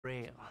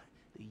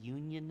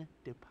Union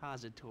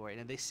Depository,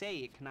 and they say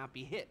it cannot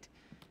be hit.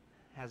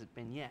 Hasn't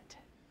been yet.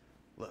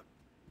 Look,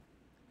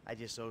 I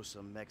just owe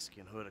some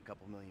Mexican hood a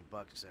couple $1 million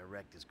because I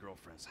wrecked his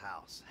girlfriend's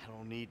house. I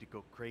don't need to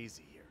go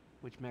crazy here.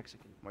 Which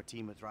Mexican?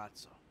 Martin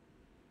Madrazo.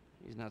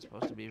 He's not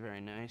supposed to be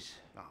very nice.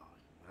 Oh,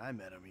 when I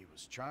met him, he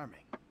was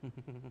charming.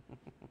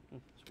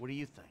 So what do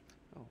you think?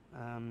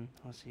 Oh,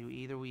 let's see.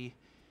 Either we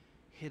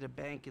hit a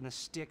bank in the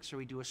sticks or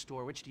we do a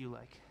store. Which do you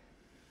like?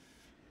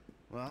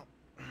 Well,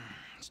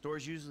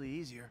 store's usually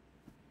easier,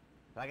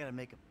 but I gotta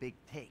make a big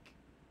take.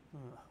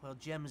 Well,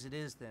 gems it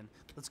is then.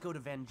 Let's go to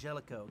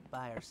Vangelico,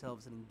 buy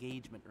ourselves an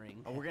engagement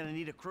ring. Oh, we're gonna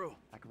need a crew.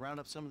 I can round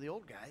up some of the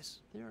old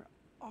guys. There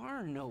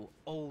are no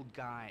old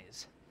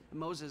guys.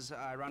 Moses,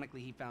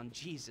 ironically, he found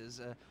Jesus.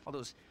 All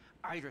those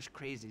Irish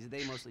crazies,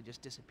 they mostly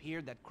just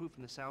disappeared. That crew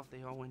from the south,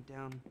 they all went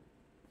down.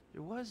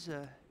 There was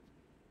an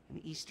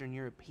Eastern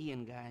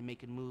European guy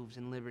making moves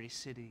in Liberty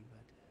City,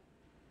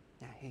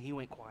 but he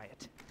went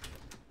quiet.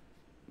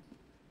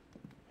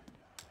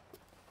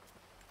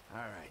 All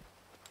right.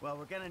 Well,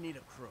 we're gonna need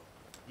a crew.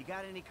 You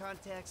got any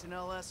contacts in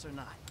LS or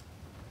not?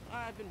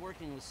 I've been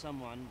working with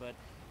someone, but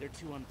they're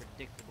too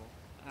unpredictable.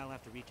 I'll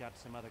have to reach out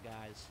to some other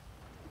guys.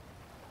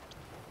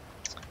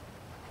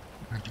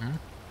 Mhm.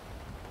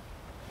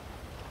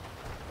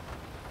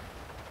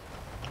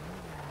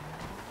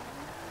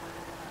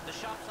 The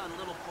shop's on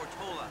Little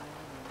Portola.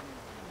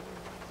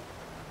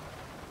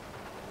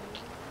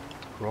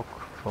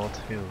 Rockford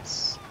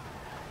Hills.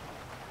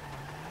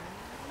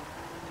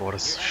 Boah,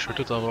 das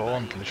schüttet aber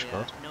ordentlich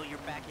gerade. Know you're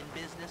back in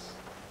business?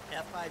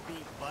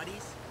 FIB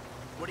buddies?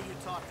 What are you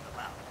talking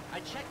about? I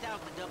checked out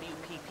the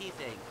WPP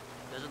thing.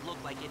 Doesn't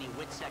look like any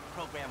WITSEC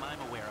program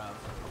I'm aware of.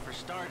 For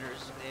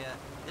starters,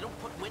 they don't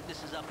put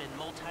witnesses up in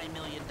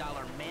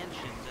multi-million-dollar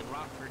mansions in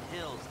Rockford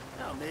Hills.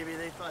 No, maybe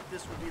they thought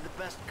this would be the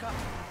best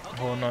cover.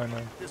 Okay. Oh nein,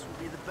 nein. This would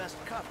be the best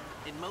cover.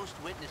 And most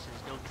witnesses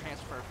don't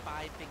transfer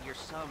five-figure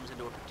sums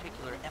into a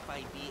particular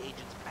FIB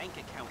agent's bank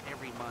account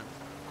every month.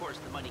 Of course,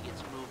 the money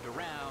gets moved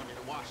around and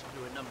washed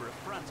through a number of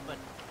fronts,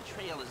 but the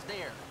trail is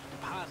there.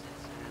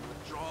 Deposits and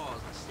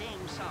withdrawals, the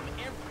same sum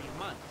every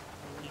month.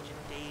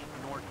 Agent Dave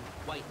Norton,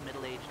 white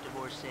middle-aged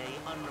divorcee,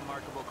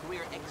 unremarkable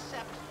career,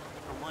 except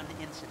for one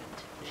incident.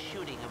 The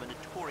shooting of a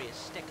notorious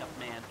stick-up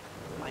man,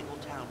 Michael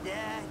Town.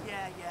 Yeah.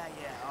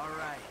 All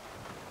right.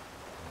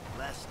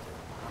 Lester,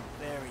 I'm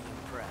very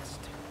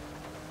impressed.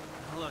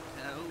 Look,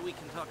 we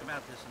can talk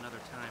about this another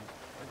time.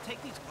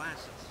 Take these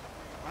glasses.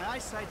 My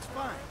eyesight's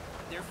fine.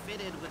 They're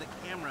fitted with a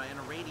camera and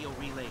a radio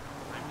relay.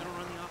 I'm gonna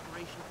run the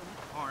operation from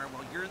the car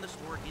while you're in the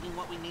store getting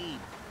what we need.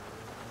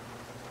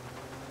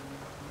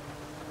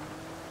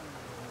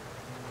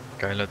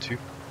 Geiler Typ.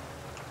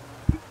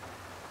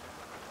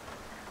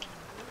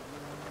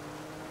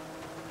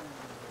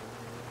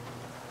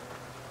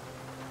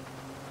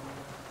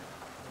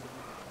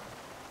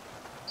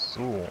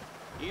 So,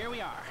 Here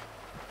we are.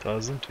 da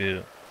sind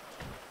wir.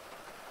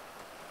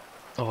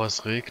 Oh,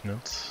 es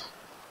regnet.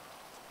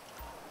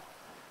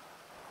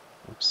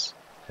 Ups.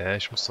 Hä,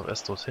 ich muss doch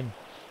erst dorthin.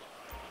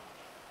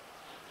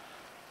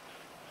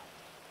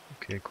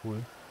 Okay,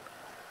 cool.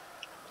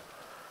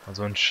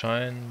 Also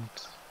anscheinend...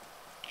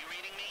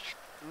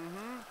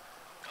 Mm-hmm.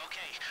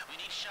 Okay, we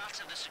need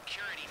shots of the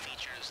security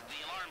features,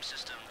 the alarm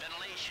system,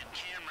 ventilation,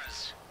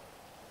 cameras.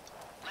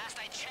 Last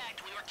I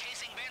checked, we were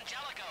casing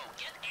Vangelico.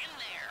 Get in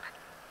there.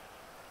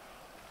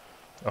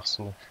 Ach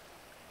so.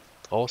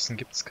 Draußen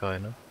gibt's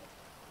keine.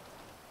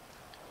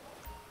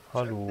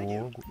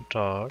 Hallo, guten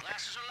Tag.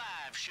 Glasses are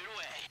live. Shoot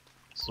away.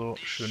 So,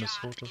 This schönes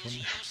shot Foto von is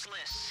mir.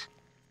 useless.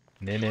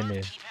 Nee. The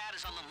keypad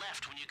is on the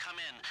left when you come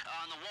in,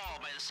 on the wall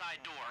by the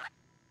side door.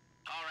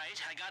 All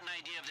right, I got an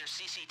idea of their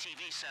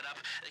CCTV setup.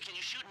 Can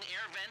you shoot an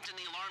air vent in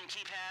the alarm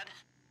keypad?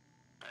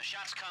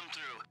 Shots come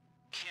through.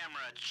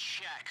 Camera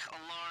check,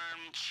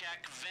 alarm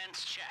check,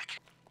 vents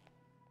check.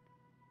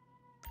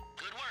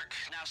 Good work.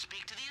 Now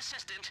speak to the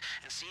assistant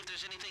and see if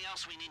there's anything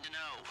else we need to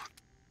know.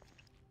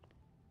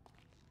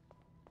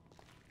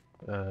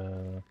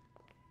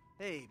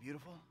 Hey,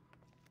 beautiful.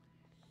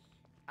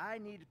 I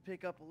need to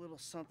pick up a little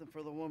something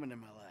for the woman in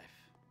my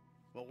life.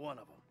 Well, one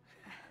of them.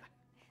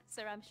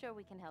 Sir, I'm sure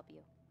we can help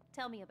you.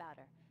 Tell me about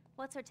her.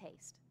 What's her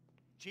taste?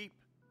 Cheap,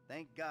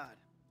 thank God.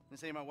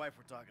 This ain't my wife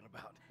we're talking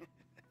about.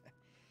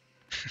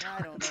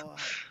 I don't know.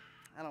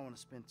 I don't want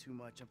to spend too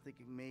much. I'm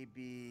thinking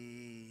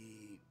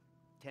maybe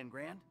 10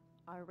 grand.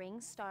 Our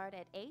rings start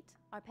at 8,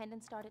 our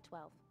pendants start at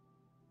 12.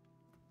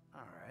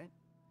 All right.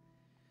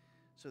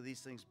 So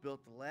these things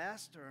built to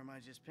last, or am I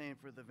just paying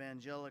for the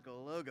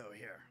Vangelico logo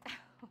here?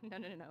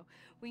 No.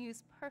 We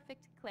use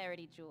perfect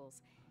clarity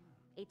jewels.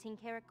 18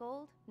 karat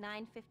gold,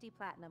 950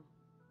 platinum.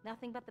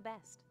 Nothing but the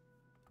best.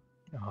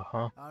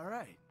 Aha. All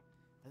right.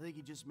 I think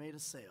you just made a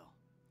sale.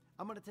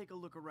 I'm gonna take a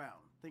look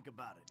around. Think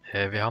about it.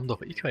 Hä, wir haben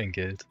doch eh kein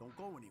Geld. Don't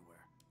go anywhere.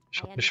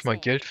 Ich hab nicht mal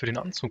Geld für den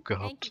Anzug Thank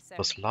gehabt. you, sir.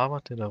 Was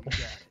labert der da rum? You got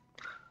it.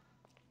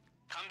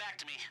 Come back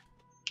to me.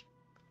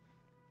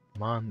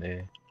 Mann,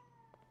 ey.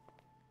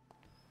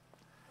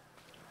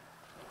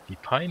 Wie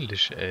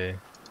peinlich, ey.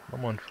 Mach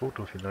mal ein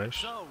Foto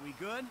vielleicht. So, we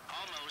good?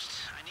 Almost.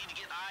 I need to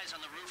get eyes eyes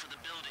on the roof of the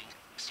building.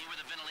 See where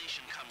the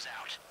ventilation comes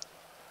out.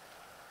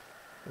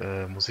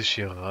 Muss ich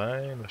hier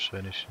rein?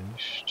 Wahrscheinlich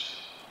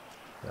nicht.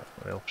 Ja,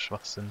 wäre auch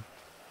Schwachsinn.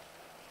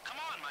 Come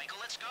on, Michael,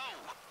 let's go.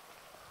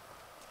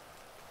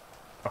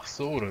 Ach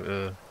so,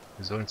 wir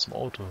sollen zum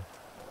Auto.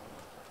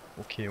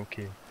 Okay,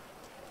 okay.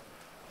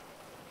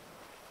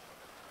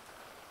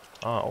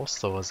 Ah,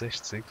 Ausdauer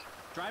 60.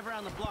 Drive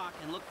around the block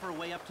and look for a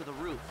way up to the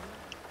roof.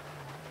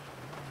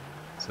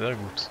 Sehr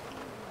gut.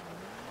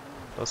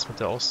 Das mit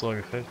der Ausdauer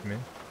gefällt mir.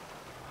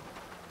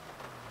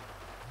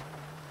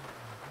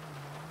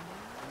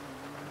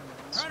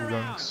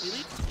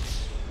 Zugangs...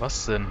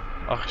 Was denn?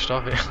 Ach, ich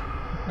darf ja...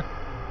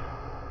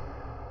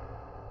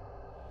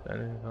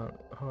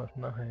 Oh,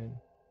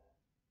 nein.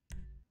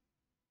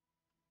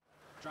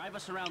 Drive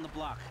us around the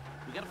block.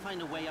 We gotta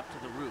find a way up to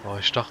the roof. Oh,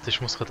 ich dachte,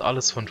 ich muss gerade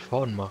alles von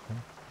vorn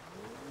machen.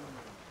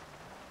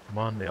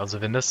 Mann, ey,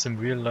 also wenn das im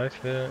Real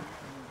Life wäre,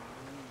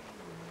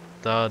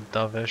 da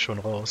wäre ich schon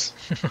raus.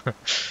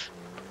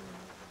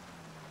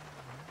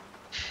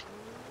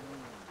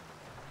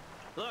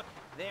 Look,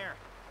 there.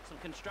 Some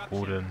construction.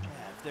 Wo denn?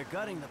 Yeah, if they're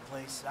gutting the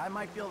place, I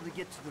might be able to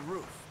get to the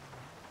roof.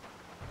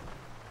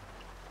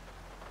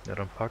 Ja,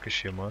 dann parke ich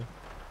hier mal.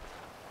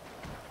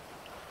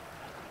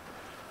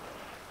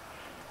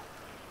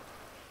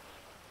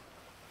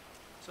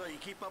 So, you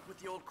keep up with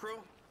the old crew?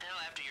 Hell,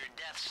 after your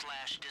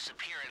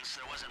death/disappearance,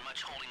 there wasn't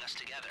much holding us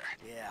together.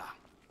 Yeah.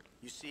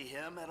 You see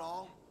him at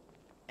all?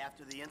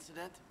 After the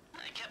incident?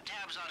 I kept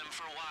tabs on him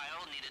for a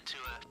while, needed to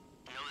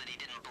know that he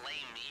didn't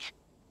blame me.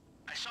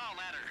 I saw a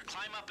ladder.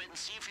 Climb up it and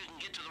see if you can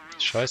get to the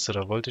roof. Scheiße,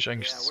 da wollte ich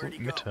eigentlich Yeah, so where'd he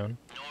go? mithören.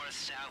 North,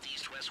 south,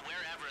 east, west,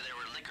 wherever there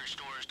were liquor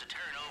stores to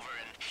turn over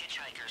and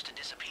hitchhikers to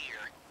disappear.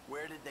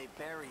 Where did they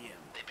bury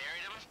him? They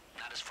buried him?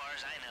 Not as far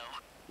as I know.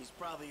 He's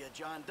probably a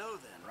John Doe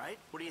then, right?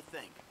 What do you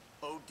think?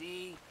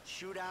 OD,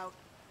 shootout,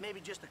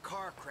 maybe just a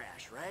car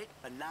crash, right?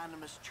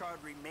 Anonymous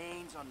charred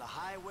remains on the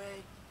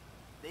highway.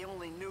 They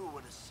only knew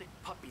what a sick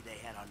puppy they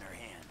had on their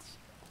hands.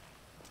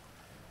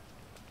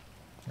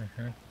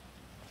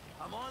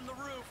 I'm on the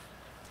roof.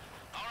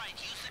 All right,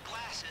 use the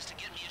glasses to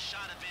get me a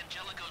shot of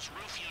Angelico's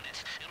roof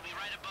unit. It'll be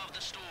right above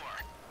the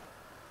store.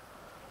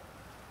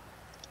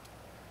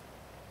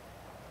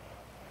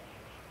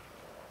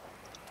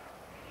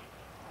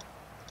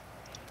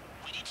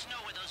 We need to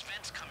know where those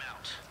vents come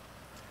out.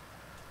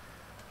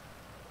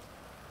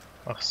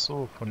 Ach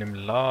so, von dem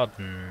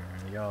Laden,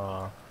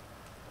 ja.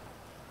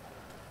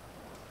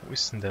 Wo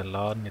ist denn der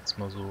Laden jetzt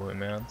mal so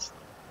im Ernst?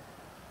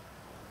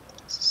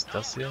 Was ist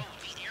das hier? No,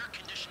 the air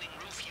conditioning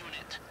roof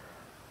unit.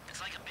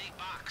 It's like a big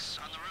box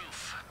on the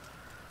roof.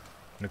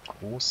 Eine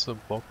große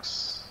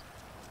Box.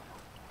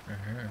 I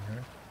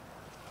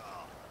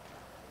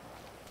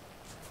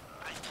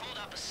pulled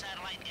up a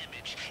satellite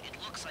image. It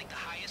looks like the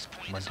highest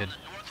point Man, is on denn the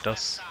northwest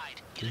das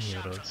side. Get a Ding hier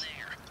shot oder from was?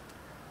 there.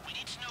 We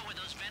need to know where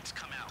those vents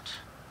come out.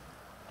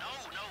 No,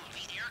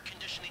 the air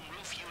conditioning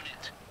roof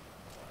unit.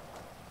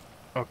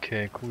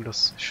 Okay, cool,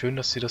 schön,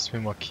 dass sie das mir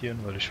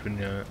markieren, weil ich bin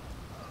ja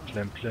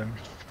plem.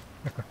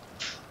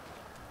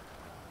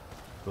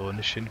 So,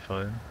 nicht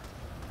hinfallen.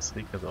 Es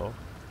regnet auch.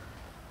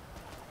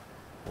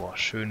 Boah,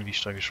 schön, wie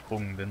ich da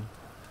gesprungen bin.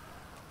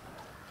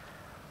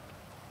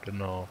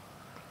 Genau.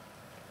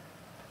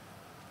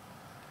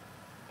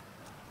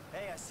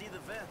 Hey, I see the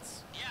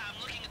vents. Yeah, I'm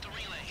looking at the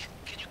relay.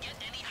 Can you get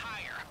any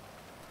higher?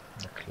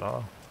 Na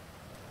klar.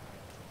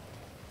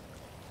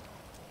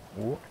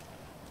 Oh.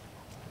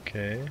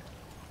 Okay.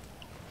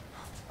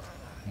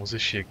 Muss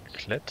ich hier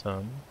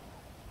klettern?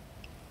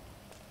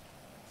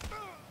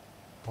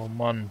 Oh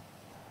Mann.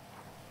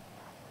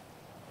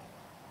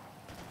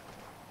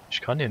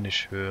 Ich kann hier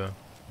nicht höher,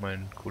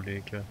 mein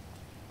Kollege.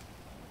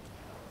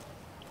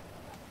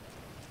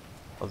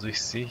 Also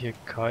ich sehe hier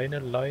keine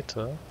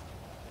Leiter.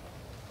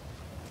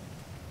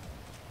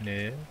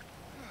 Nee.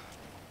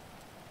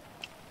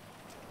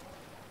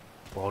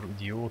 Boah, du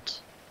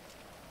Idiot.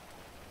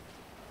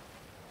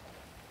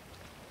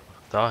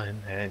 Ach,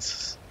 dahin, hä, ist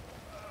es...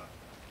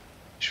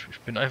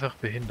 Ich bin einfach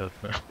behindert,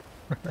 ne?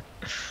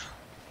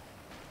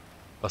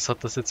 Was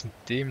hat das jetzt mit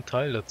dem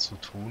Teil dazu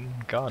tun?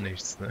 Gar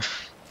nichts, ne?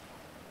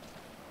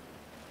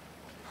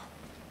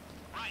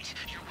 Right,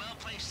 you're well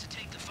placed to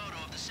take the photo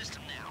of the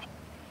system now.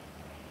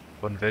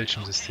 Von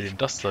welchem System?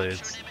 Das da Capture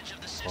jetzt? an image of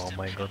the Oh system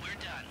mein and Gott. we're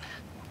done.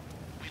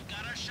 We've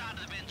got our shot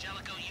of the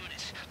Angelico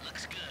unit.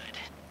 Looks good.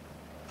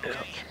 Ja.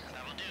 Okay,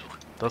 that'll do.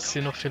 Das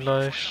hier Go noch back to me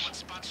before vielleicht.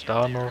 someone spots you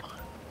Da up there. noch.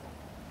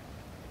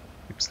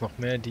 Gibt's noch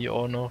mehr? Die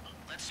auch noch.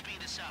 Let's speed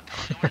this up.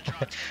 Don't wanna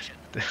draw attention.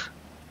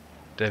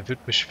 Der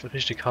wird mich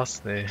richtig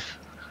hassen, ey.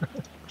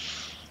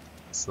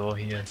 So,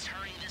 hier. Let's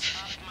hurry this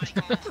up,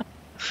 Michael.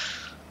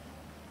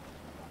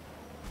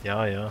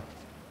 Ja.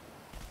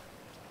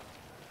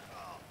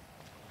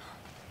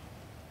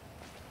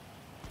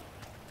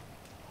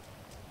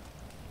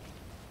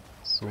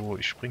 So,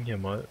 ich spring hier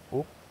mal.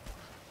 Oh.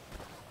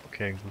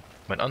 Okay, gut.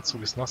 Mein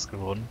Anzug ist nass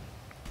geworden.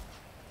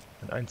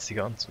 Mein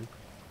einziger Anzug.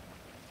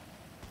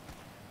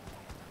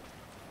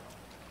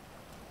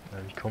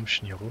 Ja, wie komm ich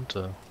denn hier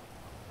runter?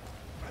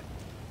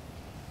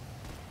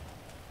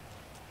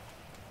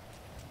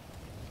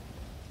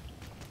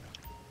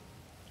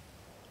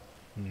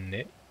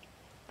 Nee.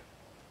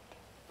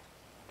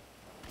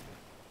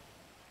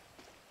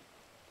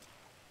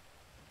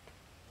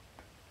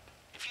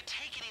 If you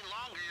take any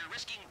longer, you're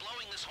risking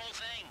blowing this whole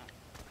thing.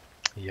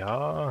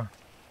 Ja.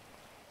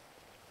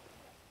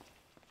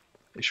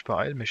 Ich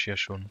beeil mich ja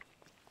schon.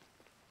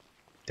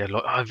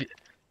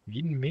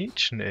 Wie ein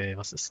Mädchen, ey.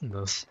 Was ist denn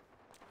das?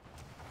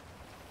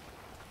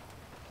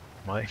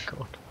 Mein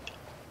Gott.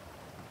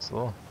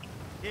 So.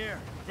 Here,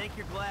 take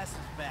your glasses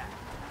back.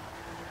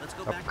 Let's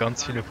go Hab back to ganz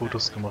the viele garden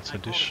Fotos factory. gemacht I für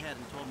called dich. ahead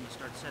and told him to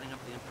start setting up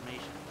the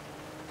information.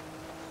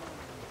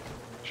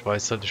 Ich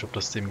weiß halt nicht, ob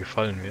das dem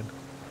gefallen wird.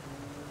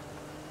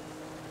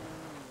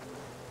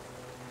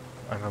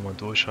 Einfach mal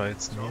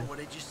durchheizen So, hier. what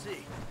did you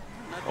see?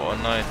 Oh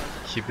nein,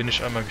 hier bin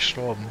ich einmal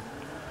gestorben.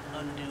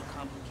 Undue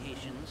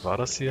complications. War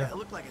das Yeah, hier? it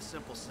looked like a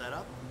simple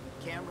setup.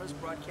 Cameras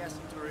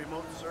broadcasting to a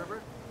remote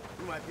server.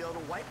 We might be able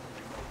to wipe the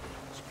remote.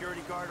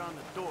 Security guard on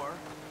the door.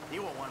 He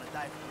won't want to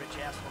die for rich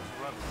assholes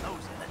who rub his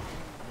nose in it.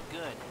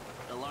 Good.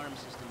 The alarm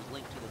system's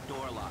linked to the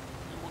door lock,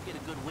 and we'll get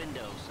a good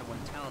window someone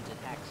talented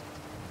hacks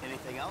it.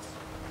 Anything else?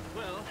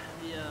 Well,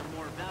 the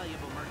more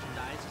valuable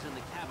merchandise is in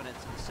the cabinets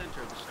in the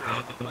center of the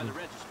store, by the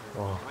register.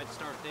 Oh. Might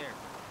start there.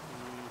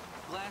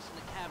 Glass in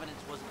the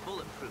cabinets wasn't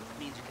bulletproof,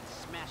 means you can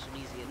smash them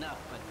easy enough,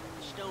 but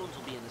the stones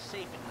will be in the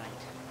safe at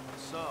night.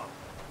 So,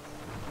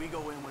 we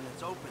go in when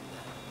it's open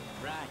then.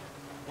 Right.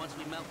 Once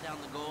we melt down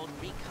the gold,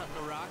 recut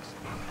the rocks,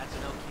 that's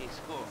an okay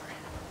score.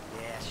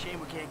 Yeah,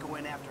 shame we can't go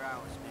in after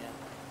hours, man.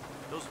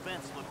 Those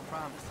vents look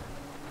promising.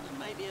 You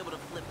might be able to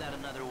flip that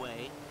another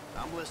way.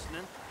 I'm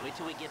listening. Wait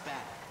till we get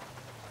back.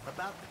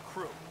 About the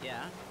crew.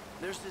 Yeah?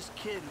 There's this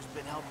kid who's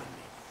been helping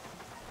me.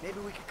 Maybe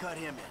we could cut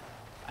him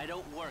in. I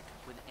don't work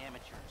with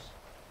amateurs.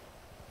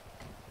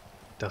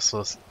 Das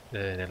was.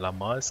 Der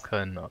Lamar ist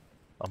kein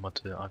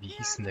Amateur. Ah, wie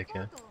hieß denn der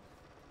Kerl?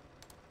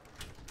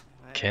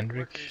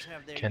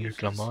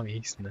 Kendrick Lamar, wie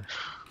hieß denn der?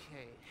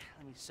 Okay,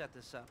 let me set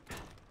this up.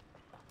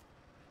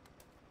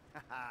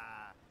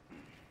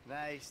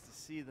 Nice to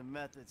see the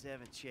methods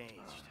haven't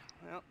changed.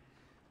 Well,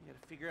 we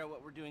gotta figure out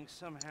what we're doing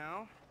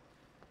somehow.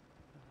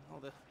 All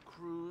the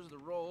crews, the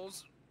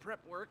roles, prep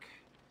work.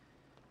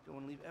 Don't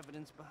want to leave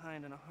evidence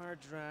behind on a hard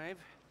drive.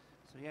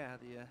 So yeah,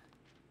 the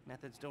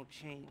methods don't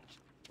change.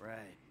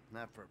 Right,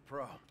 not for a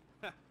pro.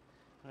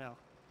 Well,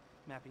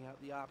 mapping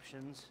out the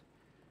options,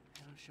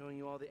 showing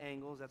you all the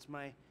angles, that's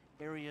my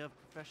area of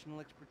professional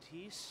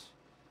expertise.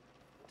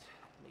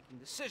 Making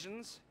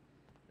decisions,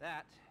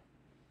 that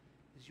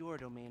is your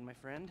domain, my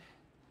friend.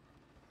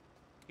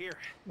 Here.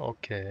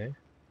 Okay.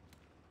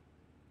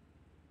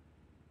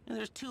 And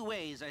there's two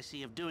ways I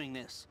see of doing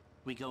this.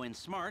 We go in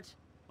smart,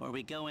 or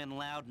we go in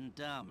loud and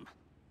dumb.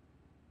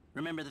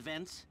 Remember the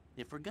vents?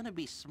 If we're gonna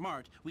be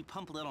smart, we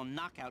pump a little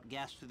knockout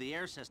gas through the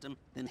air system,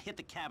 then hit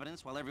the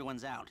cabinets while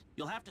everyone's out.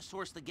 You'll have to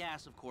source the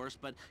gas, of course,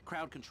 but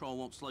crowd control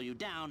won't slow you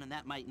down, and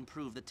that might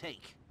improve the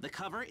take. The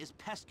cover is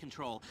pest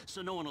control,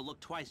 so no one will look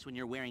twice when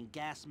you're wearing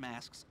gas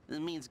masks. It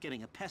means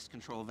getting a pest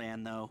control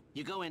van, though.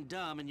 You go in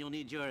dumb, and you'll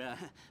need your,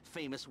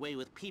 famous way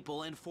with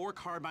people and 4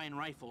 carbine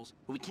rifles.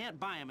 But we can't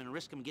buy them and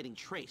risk them getting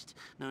traced.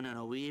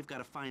 No, we've got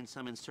to find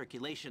some in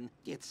circulation.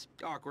 It's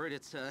awkward,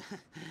 it's,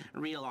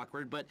 real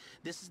awkward, but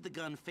this is the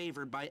gun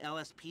favored by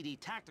LSPD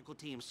tactical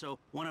teams, so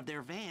one of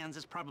their vans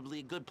is probably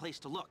a good place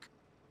to look.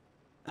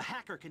 A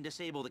hacker can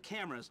disable the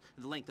cameras.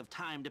 The length of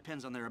time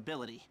depends on their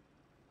ability.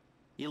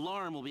 The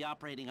alarm will be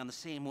operating on the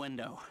same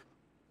window.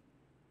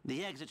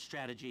 The exit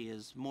strategy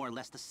is more or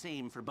less the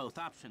same for both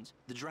options.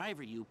 The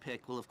driver you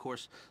pick will, of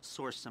course,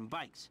 source some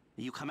bikes.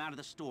 You come out of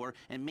the store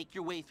and make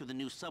your way through the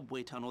new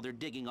subway tunnel they're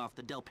digging off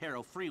the Del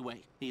Perro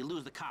freeway. You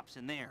lose the cops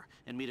in there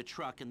and meet a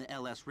truck in the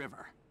LS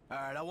River. All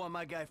right, I want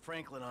my guy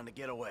Franklin on the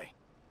getaway.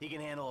 He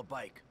can handle a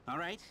bike. All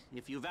right,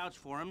 if you vouch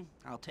for him,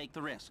 I'll take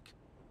the risk.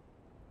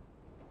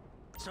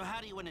 So how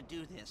do you want to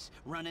do this?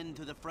 Run in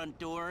through the front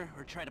door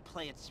or try to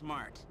play it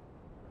smart?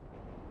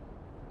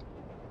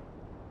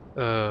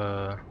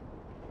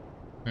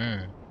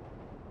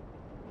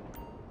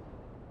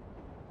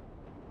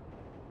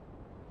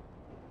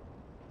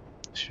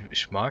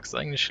 Ich mag's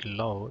eigentlich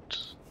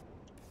laut.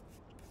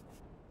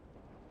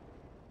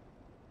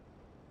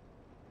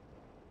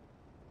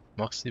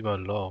 Mach's lieber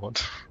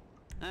laut.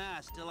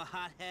 Still a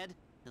hothead?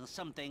 Well,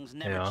 some things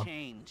never Yeah.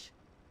 change.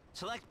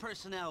 Select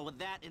personnel with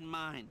that in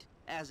mind.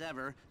 As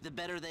ever, the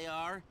better they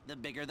are, the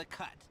bigger the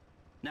cut.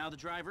 Now the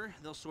driver,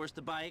 they'll source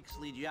the bikes,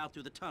 lead you out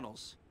through the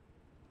tunnels.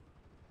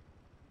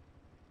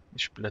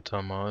 Ich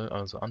blätter mal,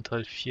 also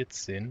Anteil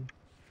 14.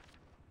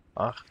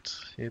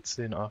 8,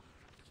 14, 8.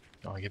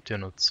 Ah, gibt ja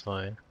nur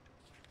 2.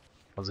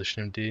 Also ich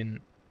nehme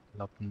den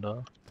Lappen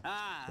da.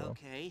 So.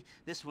 Okay.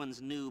 This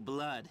one's new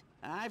blood.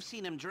 I've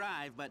seen him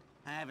drive, but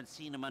I haven't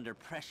seen him under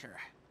pressure.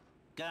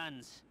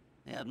 Guns.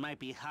 Yeah, it might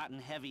be hot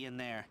and heavy in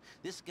there.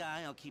 This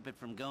guy, I'll keep it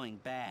from going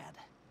bad.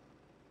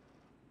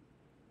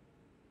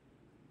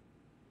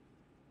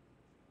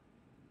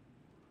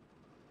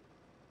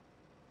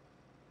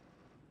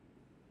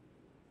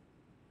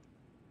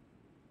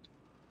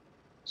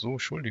 So,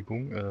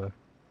 Entschuldigung,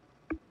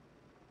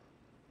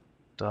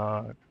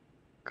 da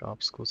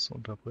gab's kurze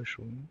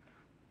Unterbrechungen.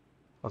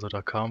 Also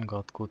da kam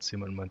gerade kurz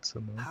jemand in mein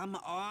Zimmer. Come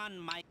on,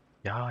 Mike.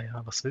 Ja,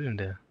 ja, was will denn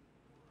der?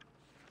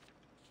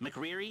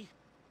 McReary?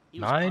 He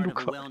was Nein, part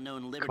du of a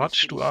well-known Liberty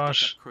Quatsch, City du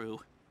Arsch. stick-up crew.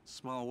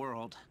 Small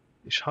world.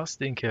 Ich hasse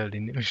den Kerl,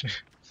 den nehme ich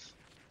nicht.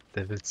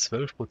 Der will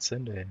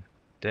 12%, ey.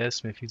 Der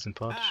ist mir viel Ah,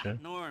 sympathischer.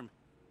 Norm.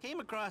 Came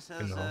across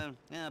as Genau.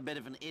 a bit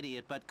of an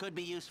idiot, but could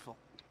be useful.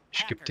 Ich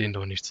gebe Hacker, denen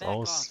doch nichts back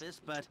aus.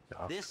 office, but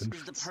Ja, this is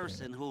the 15.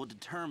 person who will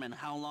determine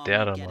how long Der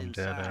we da, get Mann,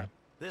 inside.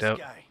 This Der-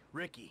 guy,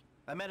 Ricky.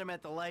 I met him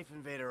at the Life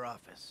Invader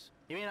office.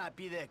 He may not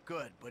be that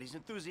good, but he's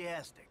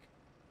enthusiastic.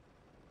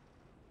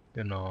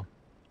 Genau.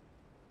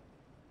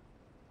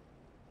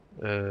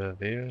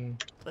 Wählen.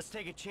 Let's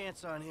take a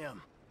chance on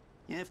him.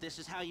 If this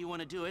is how you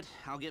want to do it,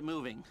 I'll get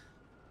moving.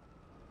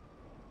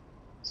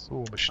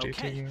 So, Okay,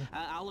 bestätigen.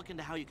 I'll look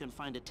into how you can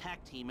find a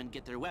TAC team and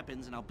get their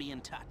weapons, and I'll be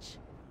in touch.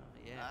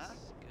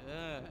 Yes,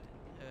 good,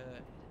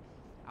 good.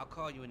 I'll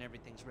call you when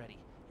everything's ready.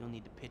 You'll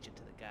need to pitch it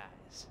to the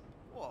guys.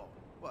 Whoa,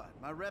 what?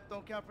 My rep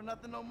don't count for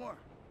nothing no more?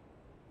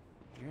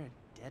 You're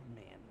a dead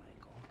man,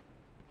 Michael.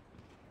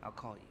 I'll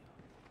call you.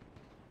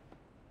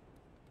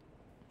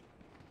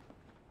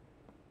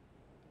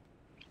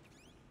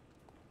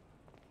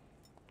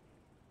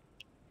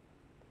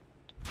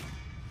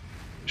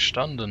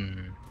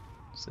 Bestanden.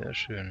 Sehr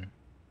schön.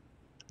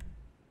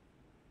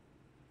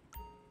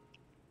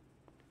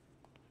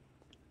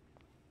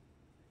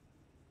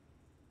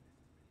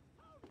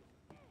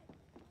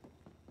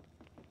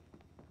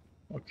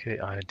 Okay,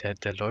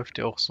 der läuft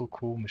ja auch so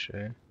komisch,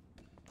 ey.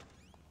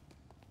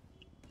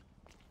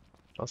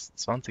 Fast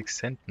 20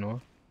 Cent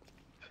nur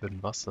für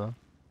ein Wasser.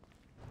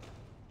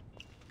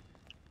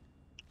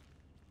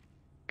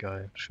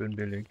 Geil, schön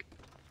billig.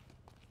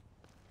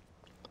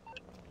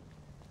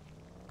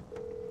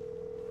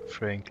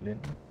 Franklin.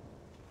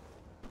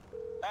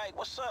 Hey,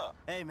 what's up?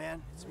 Hey,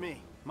 man, it's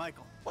me,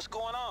 Michael. What's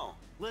going on?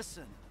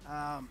 Listen,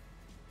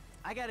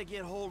 I gotta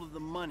get hold of the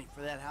money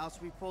for that house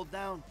we pulled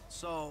down,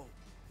 so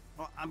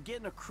well, I'm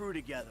getting a crew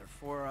together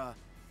for,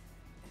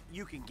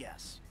 you can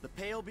guess. The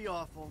pay will be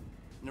awful,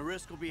 and the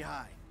risk will be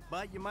high,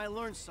 but you might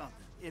learn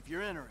something if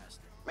you're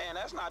interested. Man,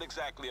 that's not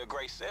exactly a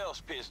great sales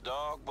pitch,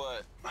 dog,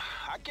 but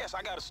I guess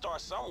I gotta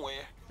start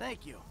somewhere.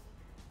 Thank you.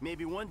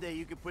 Maybe one day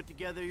you could put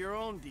together your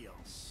own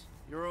deals,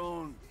 your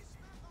own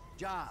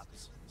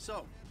jobs.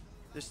 So,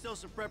 there's still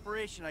some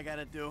preparation I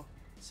gotta do.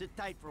 Sit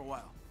tight for a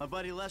while. My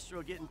buddy Lester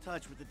will get in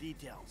touch with the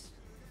details.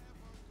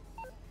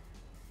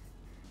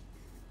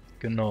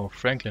 Genau,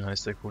 Franklin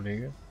heißt der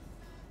Kollege.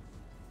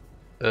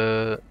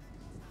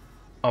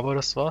 Aber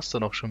das war's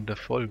dann auch schon mit der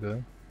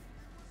Folge.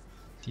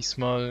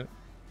 Diesmal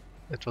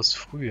etwas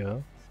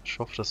früher. Ich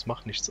hoffe, das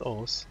macht nichts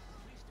aus.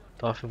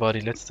 Dafür war die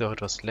letzte auch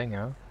etwas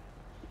länger.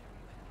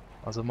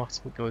 Also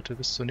macht's gut, Leute.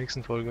 Bis zur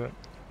nächsten Folge.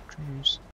 Tschüss.